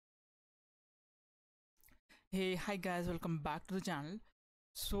Hey, hi guys, welcome back to the channel.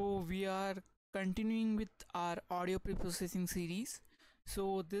 So we are continuing with our audio preprocessing series.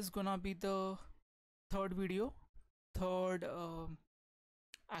 So this is gonna be the third video, third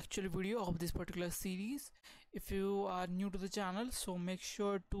actual video of this particular series. If you are new to the channel, so make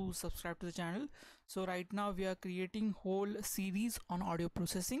sure to subscribe to the channel. So right now we are creating whole series on audio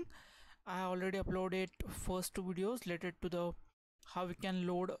processing. I already uploaded first two videos related to the how we can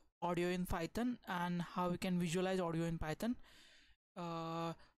load audio in Python and how we can visualize audio in Python.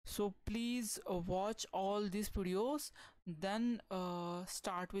 So please watch all these videos, then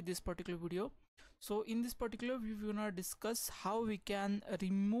start with this particular video. So in this particular we're gonna discuss how we can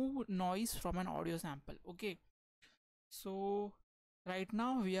remove noise from an audio sample. Okay, so right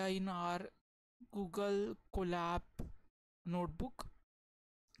now we are in our Google Colab notebook.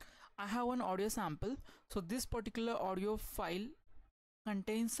 I have one audio sample. So this particular audio file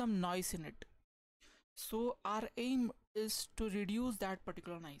contains some noise in it. So our aim is to reduce that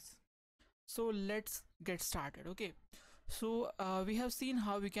particular noise. So let's get started. Okay, so we have seen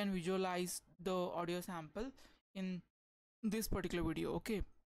how we can visualize the audio sample in this particular video. Okay,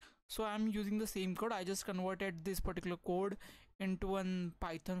 so I'm using the same code. I just converted this particular code into an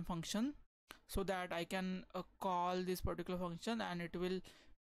Python function so that I can call this particular function and it will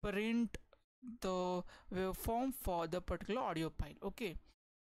print the waveform for the particular audio file. Okay,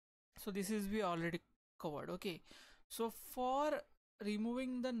 so this is we already covered. Okay, so for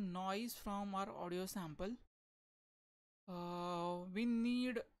removing the noise from our audio sample, we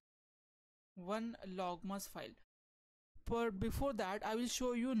need one logmas file. But before that I will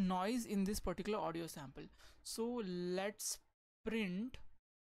show you noise in this particular audio sample. So let's print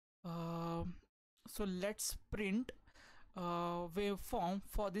uh, waveform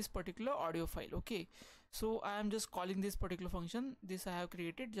for this particular audio file. Okay, so I am just calling this particular function. This I have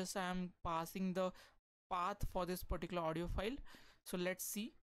created, just I am passing the path for this particular audio file. So let's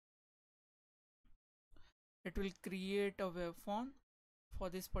see, it will create a waveform for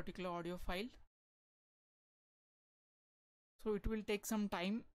this particular audio file. So it will take some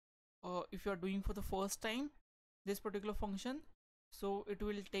time if you are doing for the first time this particular function. So it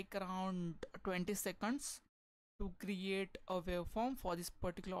will take around 20 seconds to create a waveform for this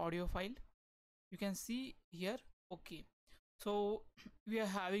particular audio file. You can see here. Okay, so we are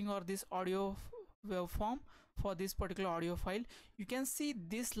having this audio waveform for this particular audio file. You can see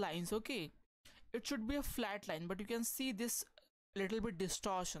these lines. Okay, it should be a flat line, but you can see this little bit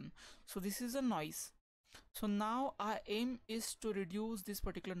distortion. So this is a noise. So now our aim is to reduce this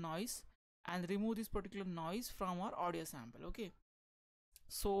particular noise and remove this particular noise from our audio sample. Okay,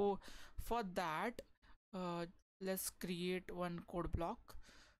 so for that let's create one code block.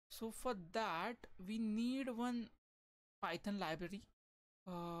 So for that we need one Python library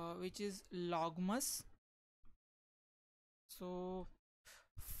which is logmas. So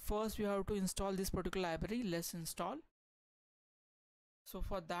first we have to install this particular library. Let's install. So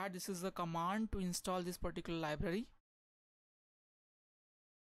for that, this is the command to install this particular library.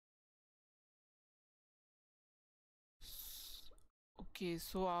 Okay,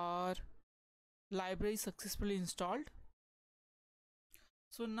 so our library is successfully installed.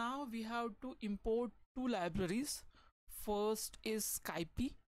 So now we have to import two libraries. First is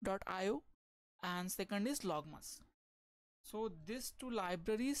skype.io and second is logmas. So these two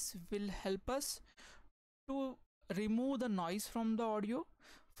libraries will help us to remove the noise from the audio.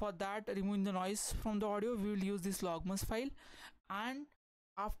 For that, removing the noise from the audio, we will use this logmas file, and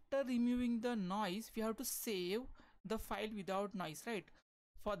after removing the noise we have to save the file without noise, right?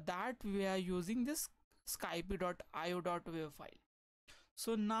 For that we are using this skype.io.wav file.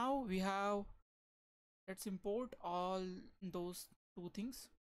 So now we have, let's import all those two things.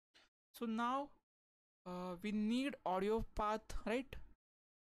 So now we need audio path, right?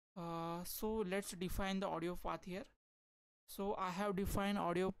 So let's define the audio path here. So I have defined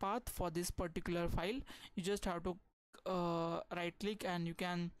audio path for this particular file. You just have to right click and you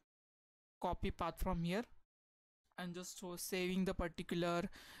can copy path from here and just so saving the particular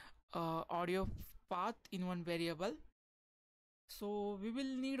audio path in one variable. So we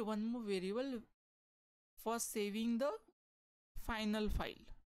will need one more variable for saving the final file.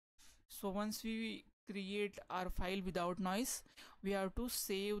 So once we create our file without noise, we have to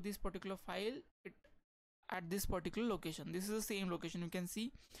save this particular file at this particular location. This is the same location. You can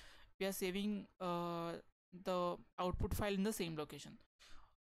see we are saving the output file in the same location.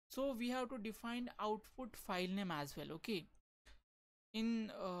 So we have to define output file name as well. Okay, in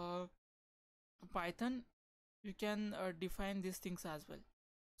Python you can define these things as well.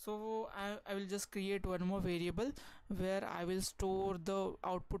 So I will just create one more variable where I will store the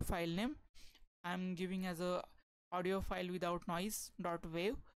output file name I'm giving as a audio file without noise dot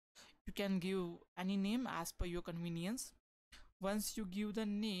wave. You can give any name as per your convenience. Once you give the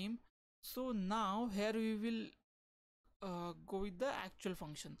name, so now here we will go with the actual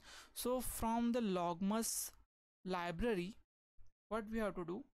function. So from the logmas library, what we have to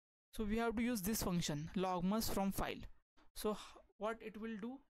do, so we have to use this function logmas from file. So what it will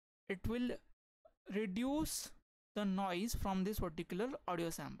do, it will reduce the noise from this particular audio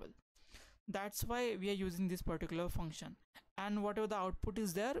sample. That's why we are using this particular function, and whatever the output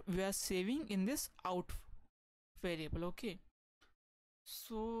is there, we are saving in this out variable. Okay,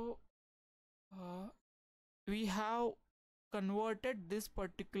 so we have converted this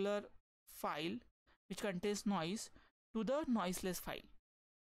particular file which contains noise to the noiseless file.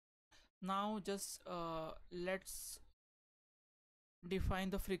 Now just let's define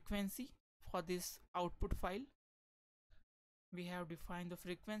the frequency for this output file. We have defined the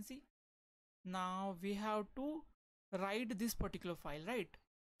frequency. Now we have to write this particular file, right?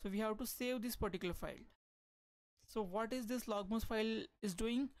 So we have to save this particular file. So what is this logmas file is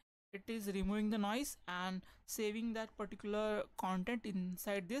doing? It is removing the noise and saving that particular content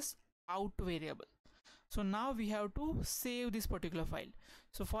inside this out variable. So now we have to save this particular file.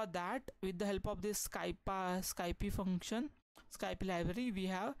 So for that, with the help of this Skype function, Skype library, we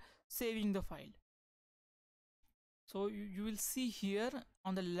have saving the file. So you will see here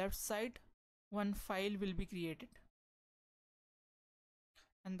on the left side, one file will be created,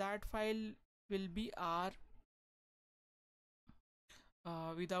 and that file will be our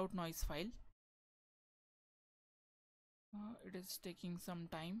without noise file. It is taking some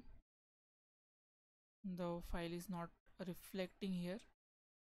time. The file is not reflecting here.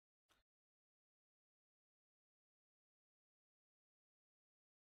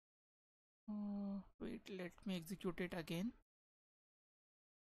 Wait, let me execute it again.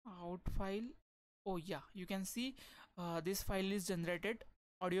 Out file. Oh yeah, you can see this file is generated,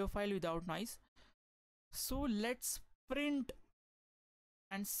 audio file without noise. So let's print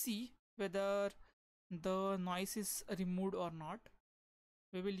and see whether the noise is removed or not.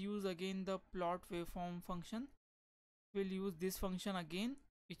 We will use again the plot waveform function. We'll use this function again,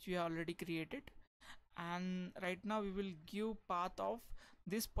 which we already created, and right now we will give path of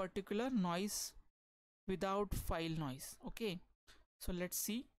this particular noise without file noise. Okay, so let's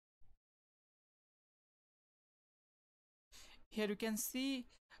see. Here you can see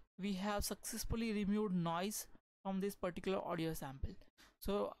we have successfully removed noise from this particular audio sample.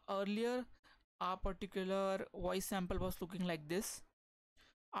 So earlier our particular voice sample was looking like this.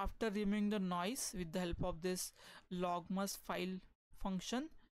 After removing the noise with the help of this logmas file function,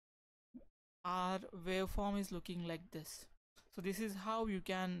 our waveform is looking like this. So this is how you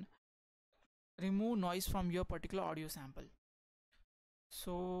can remove noise from your particular audio sample.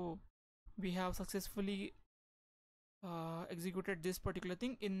 So we have successfully executed this particular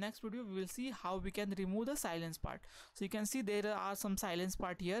thing. In next video we will see how we can remove the silence part. So you can see there are some silence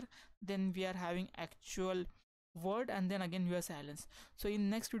part here, then we are having actual word, and then again we are silence. So in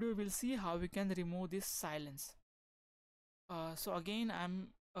next video we will see how we can remove this silence. So again I'm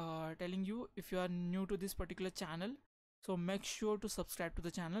telling you, if you are new to this particular channel, so make sure to subscribe to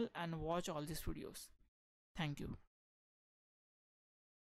the channel and watch all these videos. Thank you.